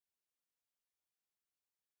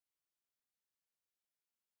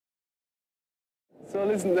So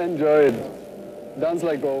listen, enjoy it. Dance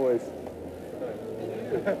like always.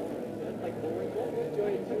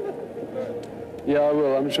 Yeah, I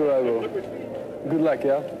will. I'm sure I will. Good luck,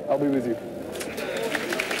 yeah? I'll be with you.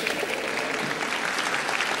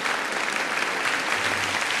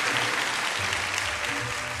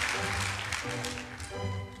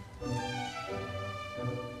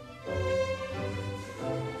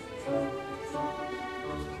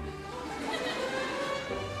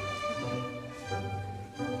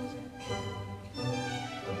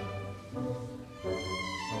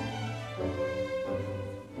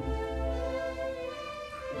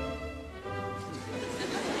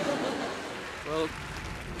 Well,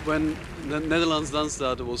 when the Nederlands Dans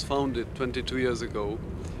Theater was founded 22 years ago,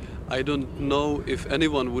 I don't know if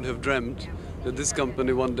anyone would have dreamt that this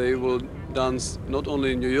company one day will dance not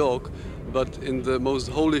only in New York, but in the most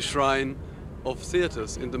holy shrine of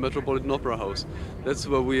theaters, in the Metropolitan Opera House. That's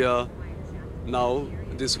where we are now,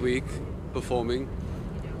 this week, performing.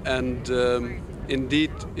 And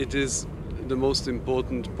indeed, it is the most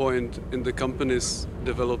important point in the company's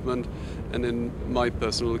development and in my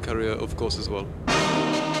personal career, of course, as well.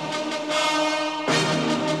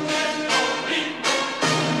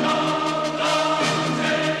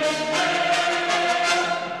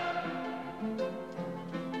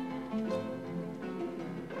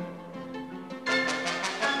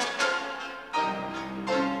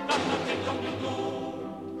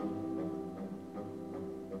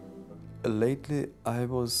 Lately,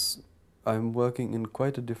 I'm working in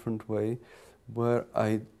quite a different way, where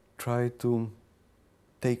I try to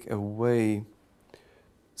take away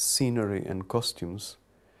scenery and costumes,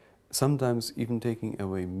 sometimes even taking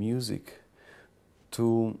away music,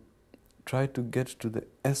 to try to get to the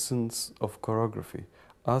essence of choreography,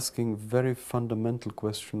 asking very fundamental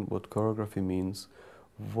question what choreography means,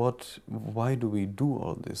 why do we do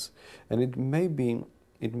all this, and it may be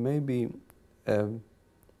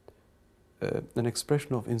an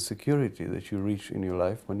expression of insecurity that you reach in your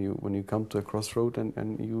life when you come to a crossroad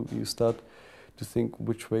and you start to think,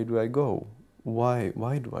 which way do I go? Why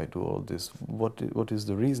do I do all this? What is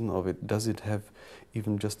the reason of it? Does it have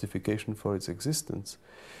even justification for its existence?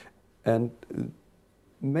 And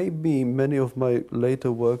maybe many of my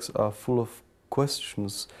later works are full of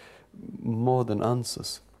questions more than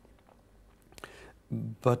answers.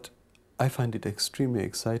 But I find it extremely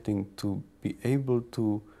exciting to be able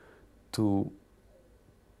to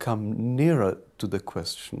come nearer to the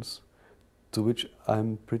questions to which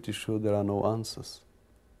I'm pretty sure there are no answers.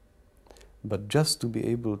 But just to be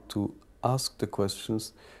able to ask the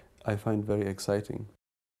questions, I find very exciting.